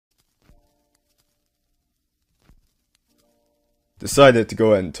decided to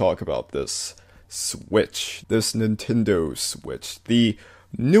go ahead and talk about this Switch, this Nintendo Switch, the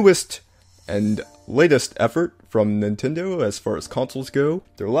newest and latest effort from Nintendo as far as consoles go.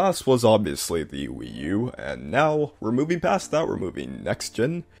 Their last was obviously the Wii U, and now we're moving past that, we're moving next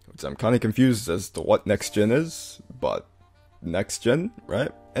gen, which I'm kind of confused as to what next gen is, but next gen,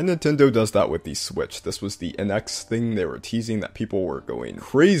 right? And Nintendo does that with the Switch. This was the NX thing they were teasing that people were going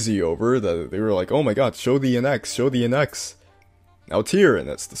crazy over, that they were like, oh my god, show the NX, show the NX. Now it's here, and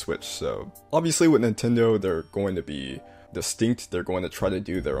it's the Switch. So obviously with Nintendo, they're going to be distinct. They're going to try to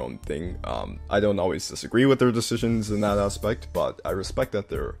do their own thing. I don't always disagree with their decisions in that aspect, but I respect that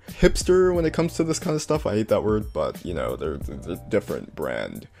they're hipster when it comes to this kind of stuff. I hate that word, but you know, they're the different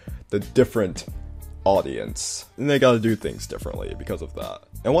brand, the different audience, and they gotta do things differently because of that.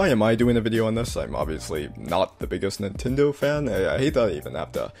 And why am I doing a video on this? I'm obviously not the biggest Nintendo fan. I hate that I even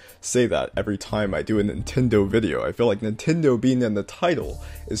have to say that every time I do a Nintendo video. I feel like Nintendo being in the title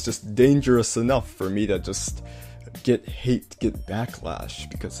is just dangerous enough for me to just get backlash,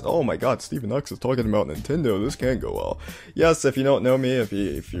 because oh my god, Stephen X is talking about Nintendo, this can't go well. Yes, if you don't know me, if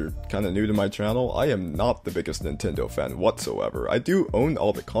you're kind of new to my channel, I am not the biggest Nintendo fan whatsoever. I do own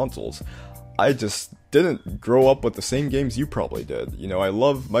all the consoles. I just didn't grow up with the same games you probably did. You know, I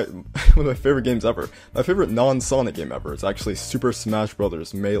love one of my favorite games ever. My favorite non-Sonic game ever is actually Super Smash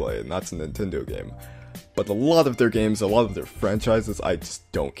Bros. Melee, and that's a Nintendo game. But a lot of their games, a lot of their franchises, I just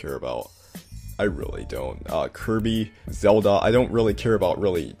don't care about. I really don't. Kirby, Zelda, I don't really care about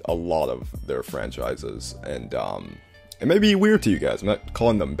really a lot of their franchises. And it may be weird to you guys, I'm not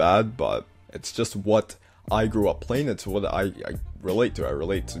calling them bad, but it's just what I grew up playing. It's what I relate to. I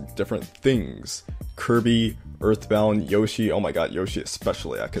relate to different things. Kirby, Earthbound, Yoshi. Oh my god, Yoshi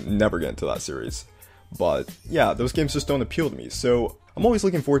especially. I could never get into that series. But yeah, those games just don't appeal to me. So I'm always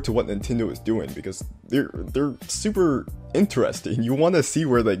looking forward to what Nintendo is doing, because they're super interesting. You want to see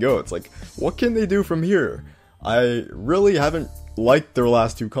where they go. It's like, what can they do from here? I really haven't liked their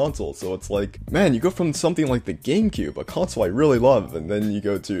last two consoles, so it's like, man, you go from something like the GameCube, a console I really love, and then you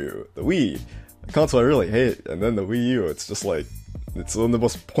go to the Wii, a console I really hate, and then the Wii U. It's just like, it's one of the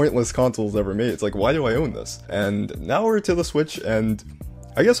most pointless consoles ever made. It's like, why do I own this? And now we're to the Switch, and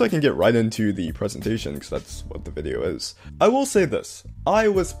I guess I can get right into the presentation, because that's what the video is. I will say this, I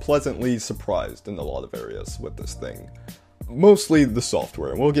was pleasantly surprised in a lot of areas with this thing. Mostly the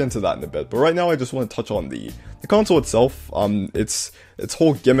software, and we'll get into that in a bit, but right now I just want to touch on the console itself. Its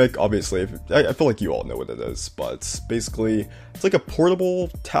whole gimmick, obviously, I feel like you all know what it is, but it's basically, it's like a portable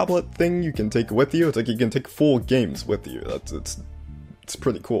tablet thing you can take with you. It's like you can take full games with you. It's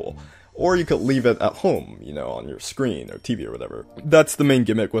pretty cool. Or you could leave it at home, you know, on your screen or TV or whatever. That's the main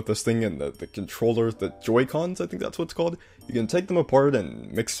gimmick with this thing, and the controllers, the Joy-Cons, I think that's what it's called. You can take them apart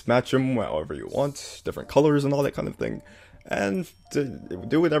and match them however you want, different colors and all that kind of thing, and to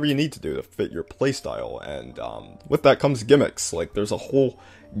do whatever you need to do to fit your playstyle. And with that comes gimmicks. Like, there's a whole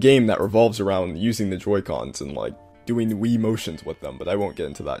game that revolves around using the Joy-Cons and like doing Wii motions with them, but I won't get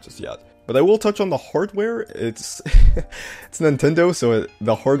into that just yet. But I will touch on the hardware. It's it's Nintendo, so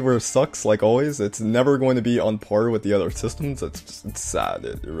the hardware sucks like always. It's never going to be on par with the other systems. It's sad,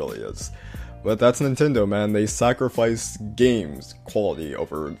 it really is. But that's Nintendo, man. They sacrifice games quality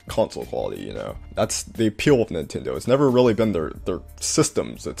over console quality, you know. That's the appeal of Nintendo. It's never really been their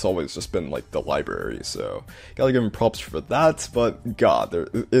systems. It's always just been like the library, so gotta give them props for that. But god,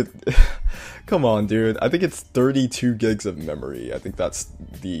 come on, dude. I think it's 32 gigs of memory. I think that's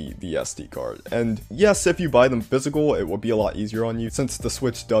the SD card. And yes, if you buy them physical, it will be a lot easier on you, since the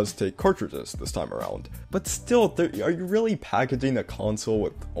Switch does take cartridges this time around. But still, are you really packaging a console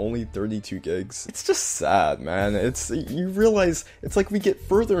with only 32 gigs? It's just sad, man. You realize it's like we get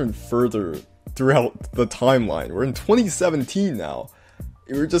further and further throughout the timeline. We're in 2017 now.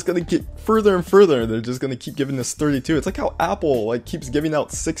 We're just gonna get further and further. They're just gonna keep giving us 32. It's like how Apple like keeps giving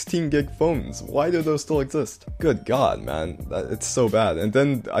out 16 gig phones. Why do those still exist? Good god, man, it's so bad. And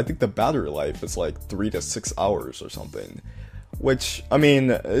then I think the battery life is like 3 to 6 hours or something. Which, I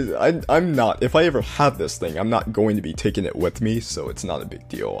mean, I'm not, if I ever have this thing, I'm not going to be taking it with me, so it's not a big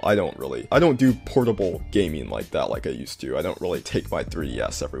deal. I don't do portable gaming like that like I used to. I don't really take my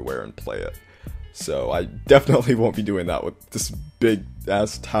 3DS everywhere and play it. So I definitely won't be doing that with this big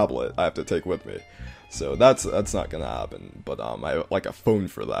ass tablet I have to take with me. So that's not gonna happen. But I have like a phone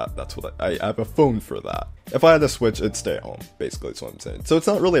for that. That's what I have a phone for that. If I had a Switch, it'd stay at home. Basically, that's what I'm saying. So it's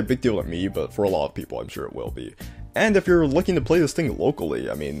not really a big deal to me, but for a lot of people, I'm sure it will be. And if you're looking to play this thing locally,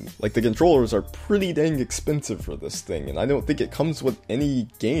 I mean, like, the controllers are pretty dang expensive for this thing, and I don't think it comes with any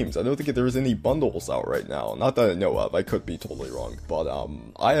games. I don't think there's any bundles out right now. Not that I know of, I could be totally wrong. But,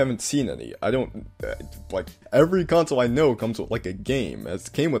 I haven't seen any. I don't, like, every console I know comes with, like, a game. It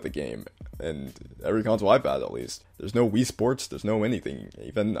came with a game. And every console I've had, at least. There's no Wii Sports, there's no anything.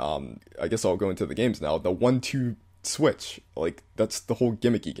 Even, I guess I'll go into the games now. The 1-2 Switch, like, that's the whole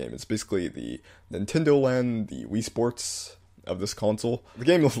gimmicky game. It's basically the Nintendo Land, the Wii Sports of this console. The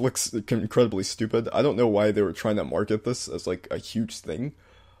game looks incredibly stupid. I don't know why they were trying to market this as, like, a huge thing,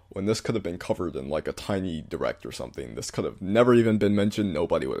 when this could have been covered in, like, a tiny direct or something. This could have never even been mentioned,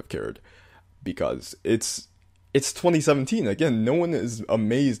 nobody would have cared. Because it's 2017, again, no one is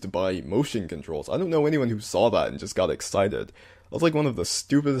amazed by motion controls. I don't know anyone who saw that and just got excited. That was like one of the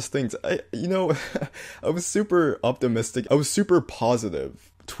stupidest things. I was super optimistic. I was super positive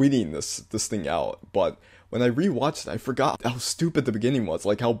tweeting this thing out, but when I rewatched it, I forgot how stupid the beginning was,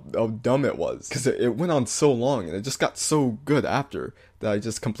 like how dumb it was. Because it went on so long, and it just got so good after, that I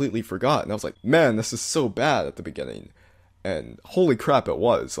just completely forgot. And I was like, man, this is so bad at the beginning. And holy crap, it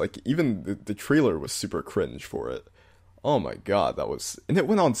was. Like, even the trailer was super cringe for it. Oh my god, and it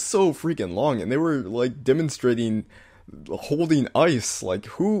went on so freaking long, and they were, like, demonstrating holding ice. Like,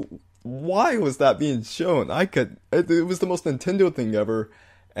 why was that being shown? It was the most Nintendo thing ever,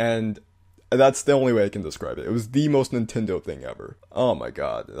 and that's the only way I can describe it. It was the most Nintendo thing ever. Oh my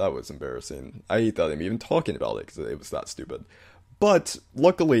god, that was embarrassing. I hate that I'm even talking about it, because it was that stupid. But,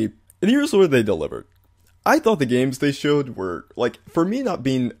 luckily, and here's what they delivered. I thought the games they showed were, like, for me not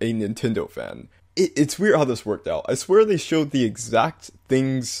being a Nintendo fan, it's weird how this worked out. I swear they showed the exact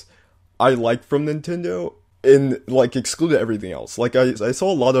things I like from Nintendo, and, like, excluded everything else. Like, I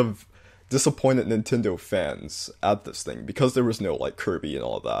saw a lot of disappointed Nintendo fans at this thing, because there was no, like, Kirby and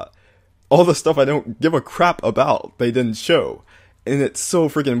all of that. All the stuff I don't give a crap about, they didn't show. And it's so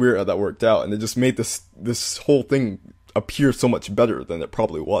freaking weird how that worked out, and it just made this whole thing appear so much better than it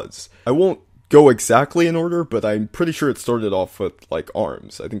probably was. I won't go exactly in order, but I'm pretty sure it started off with, like,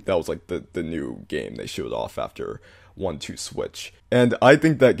 ARMS. I think that was, like, the new game they showed off after 1-2 Switch. And I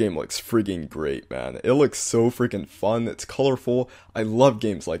think that game looks freaking great, man. It looks so freaking fun. It's colorful. I love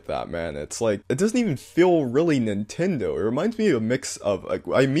games like that, man. It's like, it doesn't even feel really Nintendo. It reminds me of a mix of, like,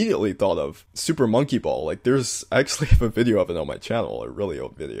 I immediately thought of Super Monkey Ball. Like, I actually have a video of it on my channel, a really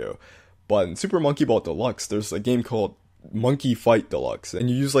old video. But in Super Monkey Ball Deluxe, there's a game called Monkey Fight Deluxe, and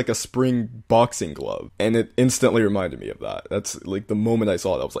you use, like, a spring boxing glove, and it instantly reminded me of that. That's, like, the moment I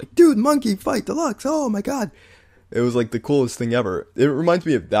saw it, I was like, dude, Monkey Fight Deluxe, oh my god. It was, like, the coolest thing ever. It reminds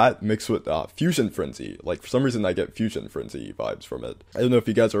me of that mixed with Fusion Frenzy. Like, for some reason I get Fusion Frenzy vibes from it. I don't know if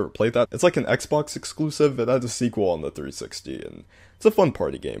you guys ever played that. It's like an Xbox exclusive. It has a sequel on the 360, and it's a fun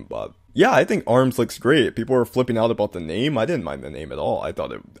party game, but yeah, I think ARMS looks great. People were flipping out about the name. I didn't mind the name at all. I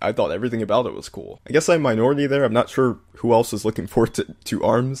thought everything about it was cool. I guess I'm minority there. I'm not sure who else is looking forward to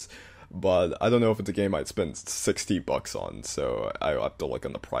ARMS, but I don't know if it's a game I'd spend $60 on, so I'll have to look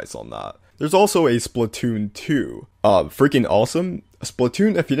on the price on that. There's also a Splatoon 2. Freaking awesome.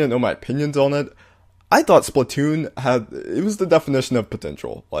 Splatoon, if you didn't know my opinions on it, I thought Splatoon it was the definition of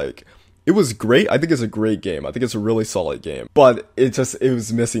potential. Like, it was great. I think it's a great game. I think it's a really solid game. But it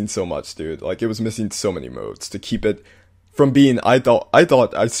was missing so much, dude. Like, it was missing so many modes to keep it from being, I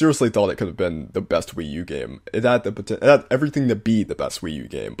seriously thought it could have been the best Wii U game. It had everything to be the best Wii U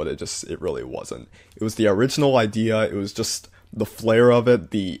game, but it really wasn't. It was the original idea. It was just the flair of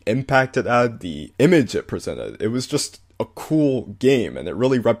it, the impact it had, the image it presented. It was just a cool game, and it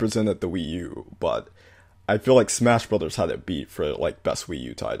really represented the Wii U, but I feel like Smash Brothers had it beat for, like, best Wii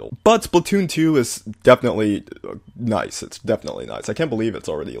U title. But Splatoon 2 is definitely nice. It's definitely nice. I can't believe it's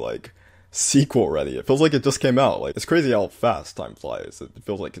already, like, sequel ready. It feels like it just came out. Like, it's crazy how fast time flies. It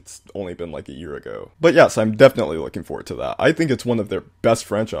feels like it's only been like a year ago. But yes, I'm definitely looking forward to that. I think it's one of their best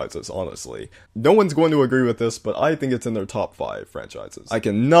franchises, honestly. No one's going to agree with this, but I think it's in their top 5 franchises. I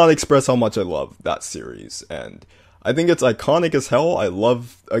cannot express how much I love that series, and I think it's iconic as hell. I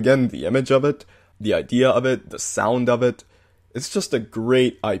love, again, the image of it, the idea of it, the sound of it. It's just a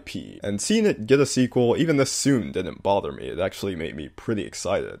great IP, and seeing it get a sequel, even this soon, didn't bother me. It actually made me pretty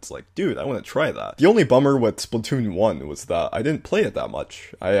excited. It's like, dude, I want to try that. The only bummer with Splatoon 1 was that I didn't play it that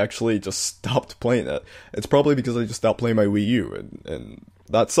much. I actually just stopped playing it. It's probably because I just stopped playing my Wii U, and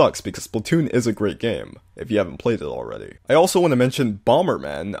that sucks, because Splatoon is a great game, if you haven't played it already. I also want to mention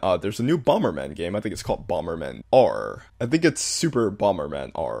Bomberman. There's a new Bomberman game. I think it's called Bomberman R. I think it's Super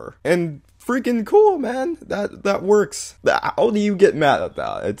Bomberman R. And freaking cool, man. That works. How do you get mad at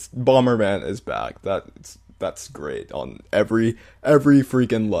that? It's Bomberman is back. that's great on every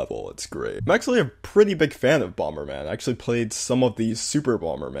freaking level. It's great. I'm actually a pretty big fan of Bomberman. I actually played some of these Super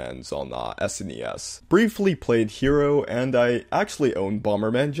Bombermans on SNES. Briefly played Hero, and I actually own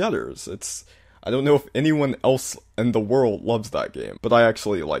Bomberman Jetters. I don't know if anyone else in the world loves that game, but I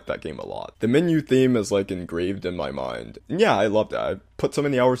actually like that game a lot. The menu theme is like engraved in my mind. And yeah, I loved it. I put so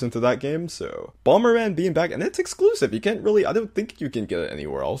many hours into that game, so Bomberman being back, and it's exclusive. You can't really, I don't think you can get it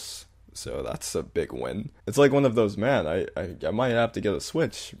anywhere else. So that's a big win. It's like one of those, man, I might have to get a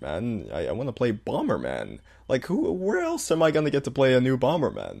Switch, man. I want to play Bomberman. Like, where else am I going to get to play a new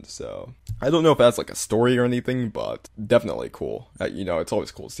Bomberman? So, I don't know if that's like a story or anything, but definitely cool. You know, it's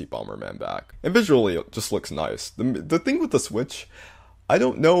always cool to see Bomberman back. And visually, it just looks nice. The thing with the Switch, I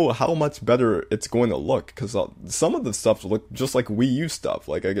don't know how much better it's going to look, because some of the stuff look just like Wii U stuff.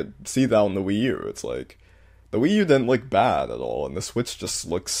 Like, I could see that on the Wii U. It's like, the Wii U didn't look bad at all, and the Switch just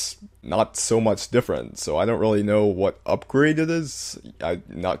looks not so much different, so I don't really know what upgrade it is. I'm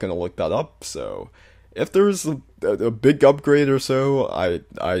not going to look that up, so if there's a big upgrade or so,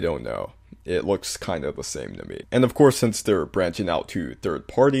 I don't know. It looks kind of the same to me. And of course, since they're branching out to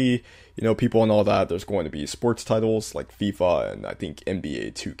third-party, you know, people and all that, there's going to be sports titles like FIFA and I think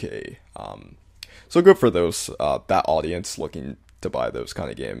NBA 2K. So good for those, that audience looking to buy those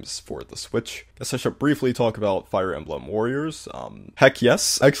kind of games for the Switch. Guess I should briefly talk about Fire Emblem Warriors. Heck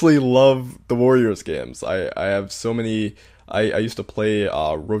yes, I actually love the Warriors games. I have so many. I used to play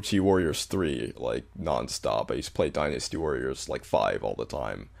Rochi Warriors 3 like non-stop. I used to play Dynasty Warriors like 5 all the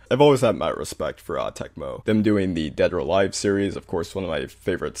time. I've always had my respect for Tecmo. Them doing the Dead or Alive series, of course, one of my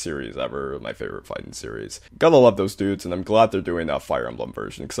favorite series ever, my favorite fighting series. Gotta love those dudes, and I'm glad they're doing that Fire Emblem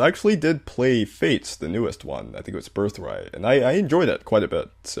version, because I actually did play Fates, the newest one. I think it was Birthright, and I enjoyed it quite a bit,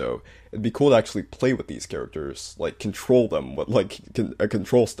 so it'd be cool to actually play with these characters, like control them with like a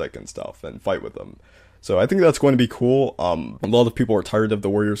control stick and stuff, and fight with them. So I think that's going to be cool. A lot of people are tired of the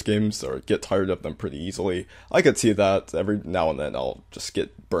Warriors games, or get tired of them pretty easily. I could see that. Every now and then I'll just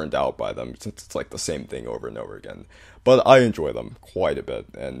get burned out by them, since it's like the same thing over and over again. But I enjoy them quite a bit,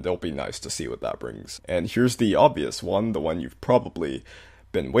 and it'll be nice to see what that brings. And here's the obvious one, the one you've probably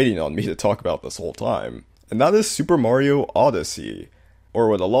been waiting on me to talk about this whole time, and that is Super Mario Odyssey. Or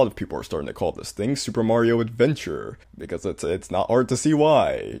what a lot of people are starting to call this thing, Super Mario Adventure, because it's not hard to see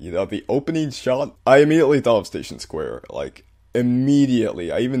why. You know, the opening shot, I immediately thought of Station Square, like, immediately.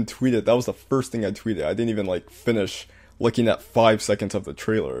 I even tweeted, that was the first thing I tweeted. I didn't even, like, finish looking at 5 seconds of the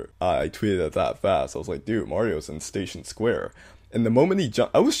trailer. I tweeted it that fast. I was like, dude, Mario's in Station Square. And the moment he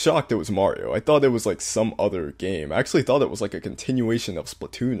jumped, I was shocked it was Mario. I thought it was like some other game. I actually thought it was like a continuation of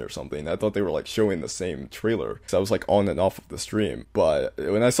Splatoon or something. I thought they were like showing the same trailer. So I was like on and off of the stream. But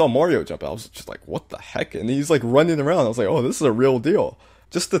when I saw Mario jump out, I was just like, what the heck? And he's like running around. I was like, oh, this is a real deal.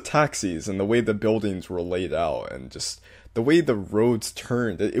 Just the taxis and the way the buildings were laid out and just the way the roads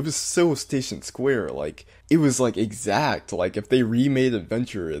turned. It was so Station Square. Like, it was like exact. Like if they remade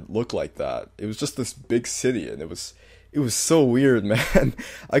Adventure, it looked like that. It was just this big city, and it was so weird, man.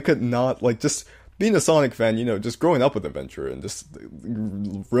 I could not, like, just being a Sonic fan, you know, just growing up with Adventure and just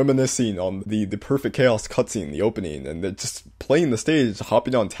reminiscing on the Perfect Chaos cutscene, the opening, and then just playing the stage,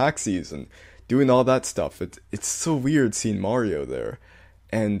 hopping on taxis and doing all that stuff. It's so weird seeing Mario there.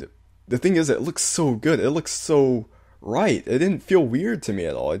 And the thing is, it looks so good. It looks so right. It didn't feel weird to me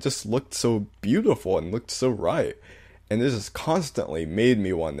at all. It just looked so beautiful and looked so right. And this just constantly made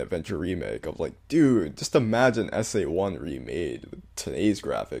me want an Adventure remake of like, dude, just imagine SA1 remade with today's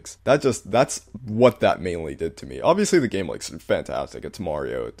graphics. That's what that mainly did to me. Obviously the game looks fantastic. It's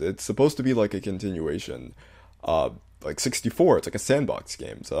Mario. It's supposed to be like a continuation. Like 64, it's like a sandbox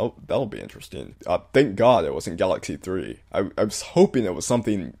game, so that'll be interesting. Thank God it wasn't Galaxy 3. I was hoping it was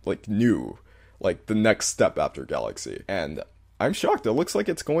something like new, like the next step after Galaxy. And I'm shocked. It looks like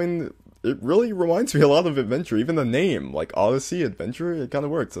it's going... It really reminds me a lot of Adventure. Even the name, like Odyssey, Adventure, it kind of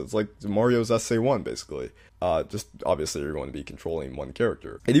works. It's like Mario's SA1, basically. Just obviously you're going to be controlling one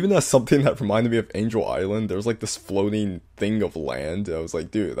character. It even has something that reminded me of Angel Island. There's like this floating thing of land. I was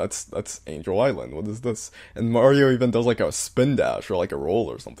like, dude, that's Angel Island. What is this? And Mario even does like a spin dash or like a roll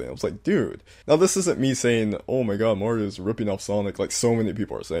or something. I was like, dude. Now this isn't me saying, oh my god, Mario's ripping off Sonic like so many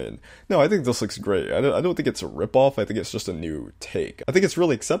people are saying. No, I think this looks great. I don't think it's a ripoff. I think it's just a new take. I think it's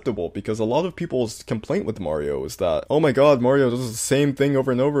really acceptable because a lot of people's complaint with Mario is that, oh my god, Mario does the same thing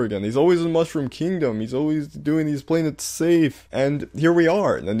over and over again. He's always in Mushroom Kingdom. He's always doing these playing it safe, and here we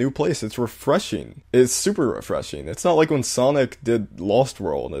are in a new place. It's refreshing. It's super refreshing. It's not like when Sonic did Lost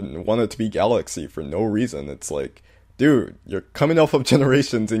World and wanted to be Galaxy for no reason. It's like, dude, you're coming off of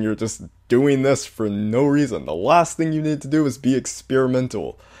Generations and you're just doing this for no reason. The last thing you need to do is be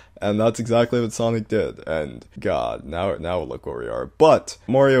experimental And that's exactly what Sonic did. And God, now look where we are. But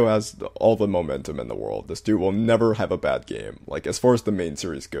Mario has all the momentum in the world. This dude will never have a bad game. Like, as far as the main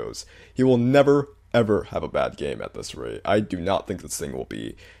series goes, he will never, ever have a bad game at this rate. I do not think this thing will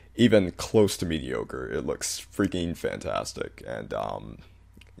be even close to mediocre. It looks freaking fantastic. And,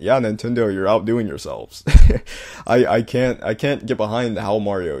 yeah, Nintendo, you're outdoing yourselves. I can't get behind how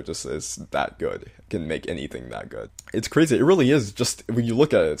Mario just is that good. Can make anything that good. It's crazy. It really is. Just when you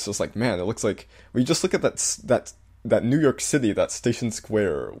look at it, it's just like, man, it looks like when you just look at that New York City, that Station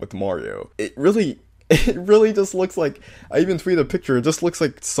Square with Mario. It really just looks like, I even tweeted a picture, it just looks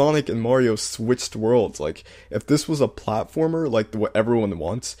like Sonic and Mario switched worlds. Like, if this was a platformer, like what everyone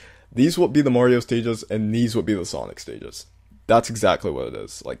wants, these would be the Mario stages and these would be the Sonic stages. That's exactly what it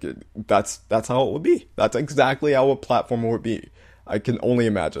is. Like, that's how it would be. That's exactly how a platformer would be. I can only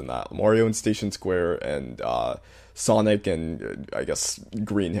imagine that. Mario and Station Square and Sonic and, I guess,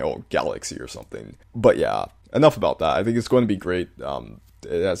 Green Hill Galaxy or something. But yeah, enough about that. I think it's going to be great.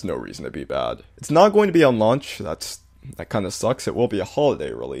 It has no reason to be bad. It's not going to be on launch. That kind of sucks. It will be a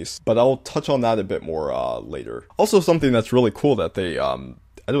holiday release. But I'll touch on that a bit more later. Also, something that's really cool that they...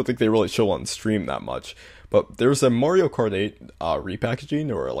 I don't think they really show on stream that much. But there's a Mario Kart 8 repackaging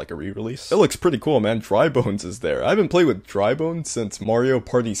or like a re-release. It looks pretty cool, man. Dry Bones is there. I haven't played with Dry Bones since Mario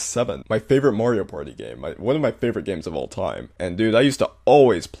Party 7. My favorite Mario Party game. One of my favorite games of all time. And dude, I used to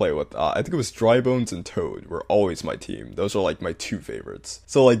always play with, I think it was Dry Bones and Toad were always my team. Those are like my two favorites.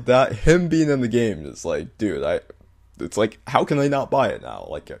 So like that, him being in the game is like, dude, it's like, how can I not buy it now?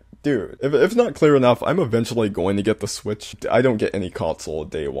 Like, dude, if not clear enough, I'm eventually going to get the Switch. I don't get any console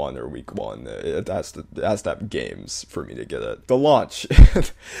day one or week one. It has to have games for me to get it. The launch.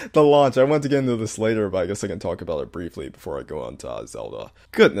 The launch. I want to get into this later, but I guess I can talk about it briefly before I go on to Zelda.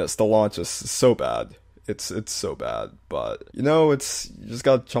 Goodness, the launch is so bad. It's so bad, but you know, you just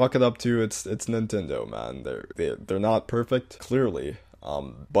gotta chalk it up to it's Nintendo, man. They're not perfect, clearly.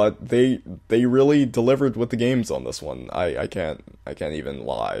 But they really delivered with the games on this one. I can't even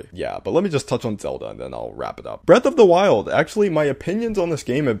lie. Yeah, but let me just touch on Zelda and then I'll wrap it up. Breath of the Wild. Actually, my opinions on this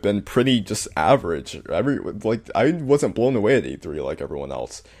game have been pretty just average. I wasn't blown away at E3 like everyone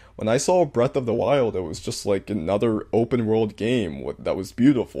else. When I saw Breath of the Wild, it was just like another open world game that was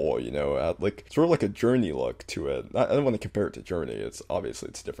beautiful, you know, had like sort of like a Journey look to it. I don't want to compare it to Journey, it's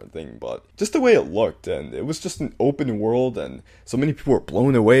a different thing, but just the way it looked, and it was just an open world, and so many people were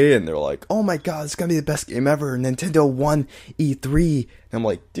blown away, and they're like, oh my god, it's gonna be the best game ever, Nintendo won E3, and I'm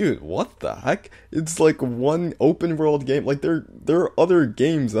like, dude, what the heck? It's like one open world game, like there are other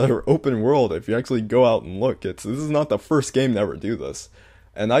games that are open world if you actually go out and look. This is not the first game to ever do this.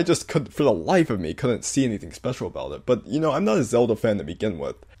 And I just for the life of me, couldn't see anything special about it. But, you know, I'm not a Zelda fan to begin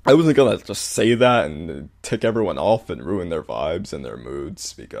with. I wasn't gonna just say that and tick everyone off and ruin their vibes and their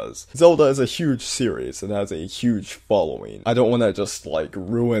moods, because Zelda is a huge series and has a huge following. I don't want to just, like,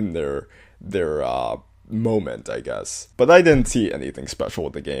 ruin their moment, I guess. But I didn't see anything special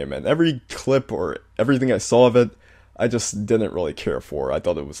with the game, and every clip or everything I saw of it, I just didn't really care for. I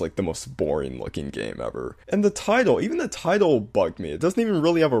thought it was like the most boring looking game ever. And even the title bugged me. It doesn't even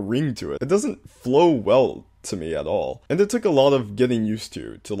really have a ring to it. It doesn't flow well to me at all. And it took a lot of getting used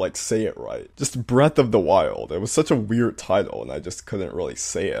to like say it right. Just Breath of the Wild. It was such a weird title and I just couldn't really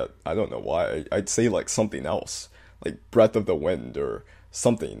say it. I don't know why. I'd say like something else. Like Breath of the Wind or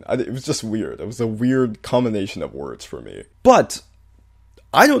something. It was just weird. It was a weird combination of words for me. But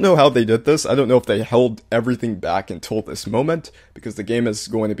I don't know how they did this. I don't know if they held everything back until this moment, because the game is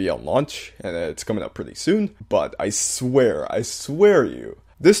going to be on launch, and it's coming out pretty soon. But I swear you,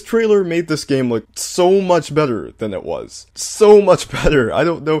 this trailer made this game look so much better than it was. So much better. I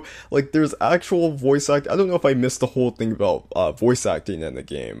don't know, like, there's actual voice act. I don't know if I missed the whole thing about voice acting in the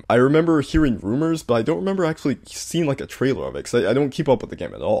game. I remember hearing rumors, but I don't remember actually seeing, like, a trailer of it, because I don't keep up with the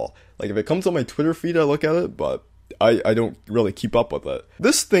game at all. Like, if it comes on my Twitter feed, I look at it, but I don't really keep up with it.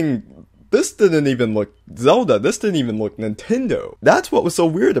 This didn't even look Zelda. This didn't even look Nintendo. That's what was so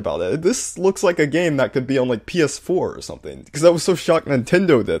weird about it. This looks like a game that could be on like PS4 or something. Because I was so shocked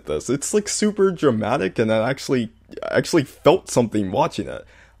Nintendo did this. It's like super dramatic, and I actually felt something watching it.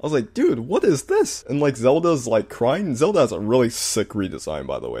 I was like, dude, what is this? And like Zelda's like crying. Zelda has a really sick redesign,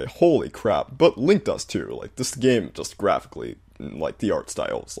 by the way. Holy crap. But Link does too. Like, this game just graphically, like, the art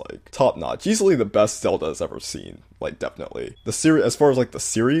style is like top notch. Easily the best Zelda has ever seen. Like, definitely. The series, as far as like the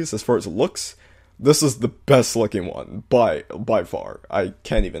series, as far as looks, this is the best looking one by far. I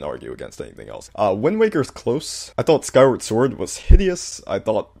can't even argue against anything else. Wind Waker's close. I thought Skyward Sword was hideous. I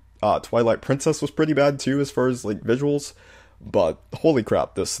thought Twilight Princess was pretty bad too, as far as like visuals. But holy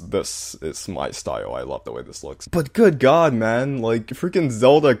crap, this is my style. I love the way this looks. But good God, man, like freaking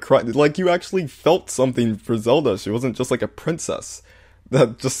Zelda cried. Like you actually felt something for Zelda. She wasn't just like a princess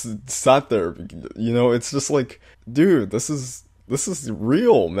that just sat there. You know, it's just like, dude, this is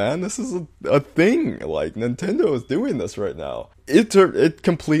real, man. This is a thing. Like Nintendo is doing this right now. It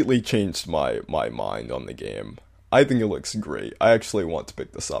completely changed my mind on the game. I think it looks great. I actually want to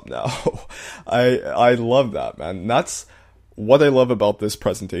pick this up now. I love that, man. That's what I love about this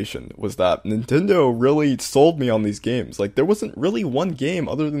presentation, was that Nintendo really sold me on these games. Like there wasn't really one game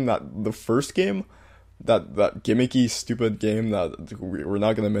other than the first game, that gimmicky stupid game that we're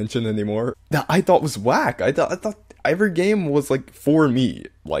not going to mention anymore, that I thought was whack. I thought every game was like for me.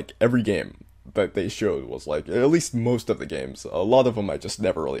 Like every game that they showed was like, at least most of the games. A lot of them I just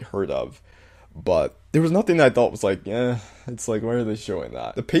never really heard of. But there was nothing I thought was like, it's like, why are they showing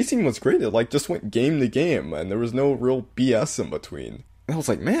that? The pacing was great. It like just went game to game, and there was no real BS in between. And I was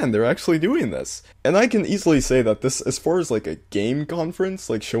like, man, they're actually doing this. And I can easily say that this, as far as like a game conference,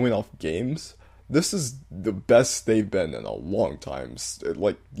 like showing off games, this is the best they've been in a long time,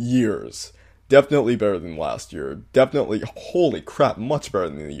 like years. Definitely better than last year. Definitely, holy crap, much better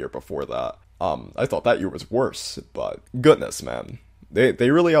than the year before that. I thought that year was worse, but goodness, man.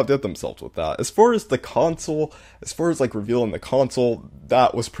 They really outdid themselves with that. As far as the console, as far as like revealing the console,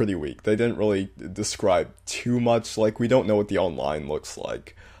 that was pretty weak. They didn't really describe too much. Like, we don't know what the online looks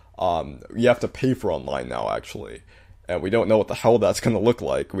like. You have to pay for online now, actually. And we don't know what the hell that's going to look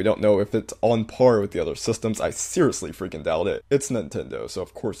like. We don't know if it's on par with the other systems. I seriously freaking doubt it. It's Nintendo, so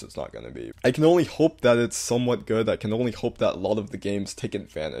of course it's not going to be. I can only hope that it's somewhat good. I can only hope that a lot of the games take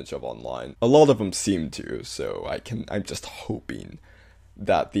advantage of online. A lot of them seem to, so I'm just hoping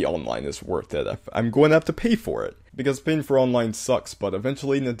that the online is worth it. I'm going to have to pay for it, because paying for online sucks, but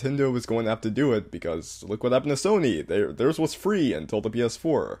eventually Nintendo is going to have to do it, because look what happened to Sony. Theirs was free until the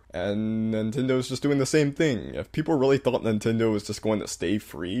PS4, and Nintendo's just doing the same thing. If people really thought Nintendo was just going to stay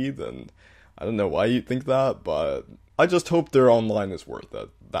free, then I don't know why you think that, but I just hope their online is worth it.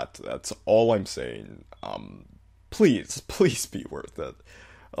 That's all I'm saying. Please be worth it.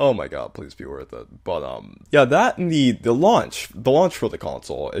 Oh my god, please be worth it. But, yeah, that and the launch for the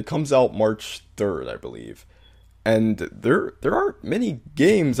console, it comes out March 3rd, I believe. And there aren't many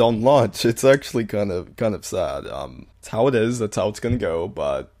games on launch. It's actually kind of sad. It's how it is, that's how it's gonna go,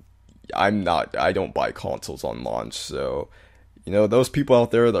 but I don't buy consoles on launch, so, you know, those people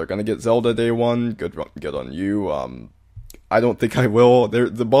out there that are gonna get Zelda day one, good on you. I don't think I will.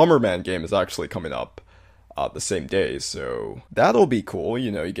 The Bomberman game is actually coming up the same day, so that'll be cool.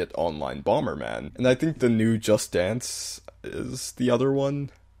 You know, you get online Bomberman, and I think the new Just Dance is the other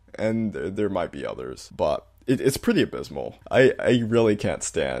one, and there might be others, but it's pretty abysmal. I really can't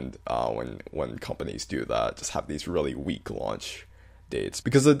stand when companies do that, just have these really weak launch dates,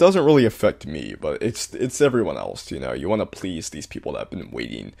 because it doesn't really affect me, but it's everyone else. You know, you want to please these people that have been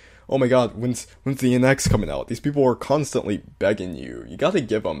waiting. Oh my god, when's the NX coming out? These people are constantly begging you. You gotta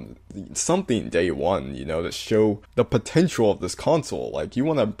give them something day one, you know, to show the potential of this console. Like, you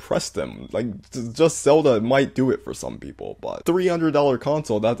want to impress them. Like, just Zelda might do it for some people, but $300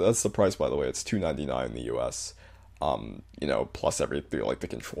 console, that's the price, by the way. It's $299 in the US. You know, plus everything, like the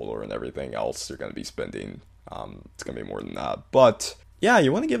controller and everything else you're gonna be spending. It's gonna be more than that. But yeah,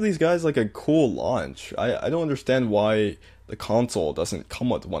 you want to give these guys like a cool launch. I don't understand why the console doesn't come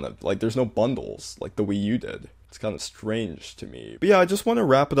with one of, like, there's no bundles like the Wii U did. It's kind of strange to me. But yeah, I just want to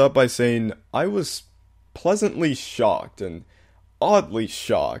wrap it up by saying I was pleasantly shocked and oddly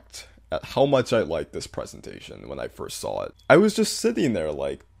shocked at how much I liked this presentation when I first saw it. I was just sitting there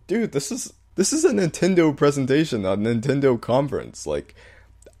like, dude, this is a Nintendo presentation, a Nintendo conference. Like,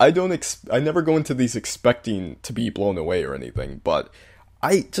 I never go into these expecting to be blown away or anything, but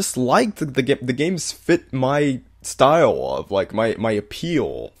I just liked the games fit my style of, like, my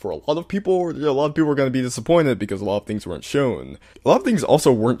appeal. For a lot of people are going to be disappointed because a lot of things weren't shown. A lot of things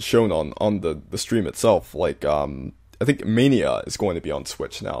also weren't shown on the stream itself. Like, I think Mania is going to be on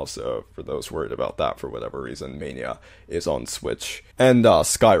Switch now, so for those worried about that for whatever reason, Mania is on Switch. And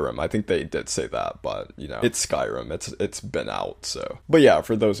Skyrim, I think they did say that, but, you know, it's Skyrim, it's been out, so. But yeah,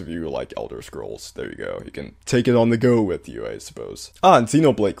 for those of you who like Elder Scrolls, there you go, you can take it on the go with you, I suppose. And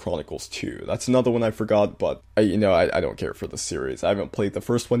Xenoblade Chronicles 2, that's another one I forgot, but, I don't care for the series. I haven't played the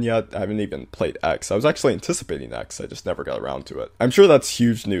first one yet, I haven't even played X. I was actually anticipating X, I just never got around to it. I'm sure that's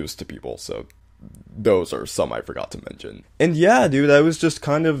huge news to people, so those are some I forgot to mention. And yeah, dude, I was just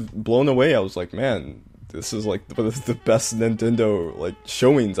kind of blown away. I was like, man, this is like the best Nintendo, like,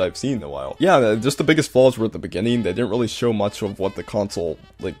 showings I've seen in a while. Yeah, just the biggest flaws were at the beginning. They didn't really show much of what the console,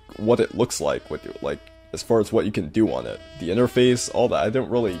 like, what it looks like with, like, as far as what you can do on it. The interface, all that, I didn't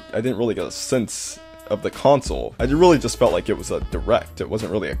really get a sense of the console. I really just felt like it was a direct. It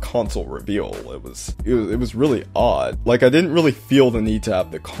wasn't really a console reveal. It was really odd. Like, I didn't really feel the need to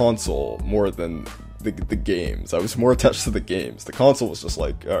have the console more than the games. I was more attached to the games. The console was just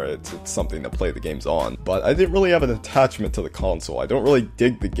like, alright, it's something to play the games on. But I didn't really have an attachment to the console. I don't really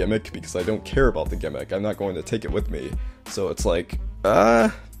dig the gimmick because I don't care about the gimmick. I'm not going to take it with me. So it's like,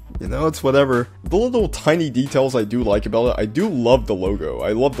 you know, it's whatever. The little tiny details I do like about it, I do love the logo.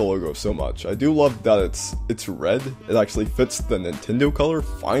 I love the logo so much. I do love that it's red. It actually fits the Nintendo color,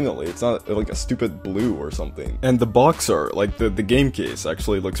 finally. It's not like a stupid blue or something. And the box art, like the game case,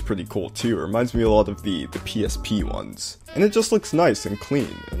 actually looks pretty cool too. It reminds me a lot of the PSP ones. And it just looks nice and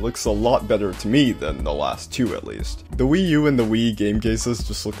clean. It looks a lot better to me than the last two, at least. The Wii U and the Wii game cases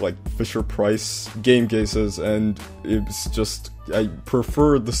just look like Fisher-Price game cases, and it's just, I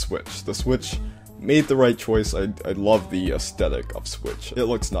prefer the Switch. The Switch made the right choice. I love the aesthetic of Switch. It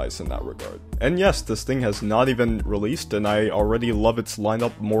looks nice in that regard. And yes, this thing has not even released, and I already love its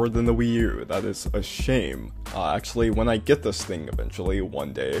lineup more than the Wii U. That is a shame. Actually, when I get this thing eventually,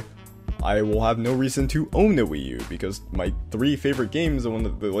 one day, I will have no reason to own a Wii U, because my 3 favorite games,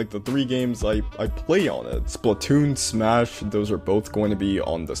 the 3 games I play on it, Splatoon, Smash, those are both going to be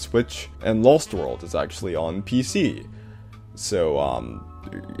on the Switch, and Lost World is actually on PC. So,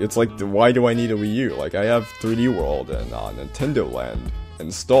 it's like, why do I need a Wii U? Like, I have 3D World and Nintendo Land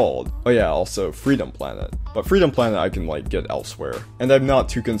installed. Oh yeah, also Freedom Planet. But Freedom Planet I can, like, get elsewhere. And I'm not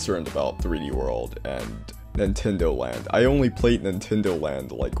too concerned about 3D World and Nintendo Land. I only played Nintendo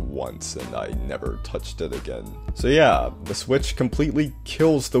Land like once and I never touched it again. So yeah, the Switch completely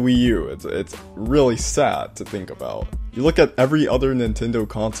kills the Wii U. It's really sad to think about. You look at every other Nintendo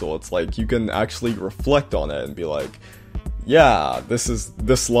console, it's like you can actually reflect on it and be like, yeah, this is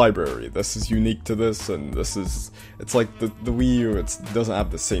this library, this is unique to this, and this is, it's like the Wii U, it doesn't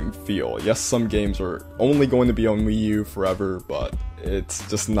have the same feel. Yes, some games are only going to be on Wii U forever, but it's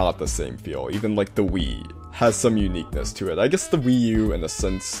just not the same feel. Even like the Wii has some uniqueness to it. I guess the Wii U, in a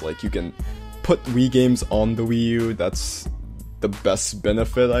sense, like you can put Wii games on the Wii U, that's the best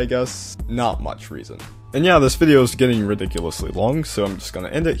benefit, I guess. Not much reason. And yeah, this video is getting ridiculously long, so I'm just gonna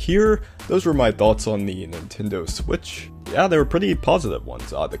end it here. Those were my thoughts on the Nintendo Switch. Yeah, they were pretty positive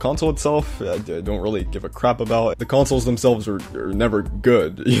ones. The console itself, I don't really give a crap about. The consoles themselves are never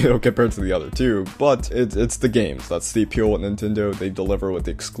good, you know, compared to the other two, but it's the games. That's the appeal with Nintendo. They deliver with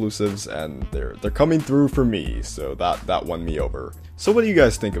the exclusives, and they're coming through for me, so that won me over. So what do you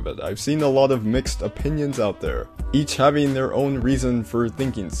guys think of it? I've seen a lot of mixed opinions out there, each having their own reason for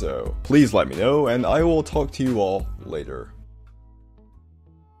thinking so. Please let me know, and I will talk to you all later.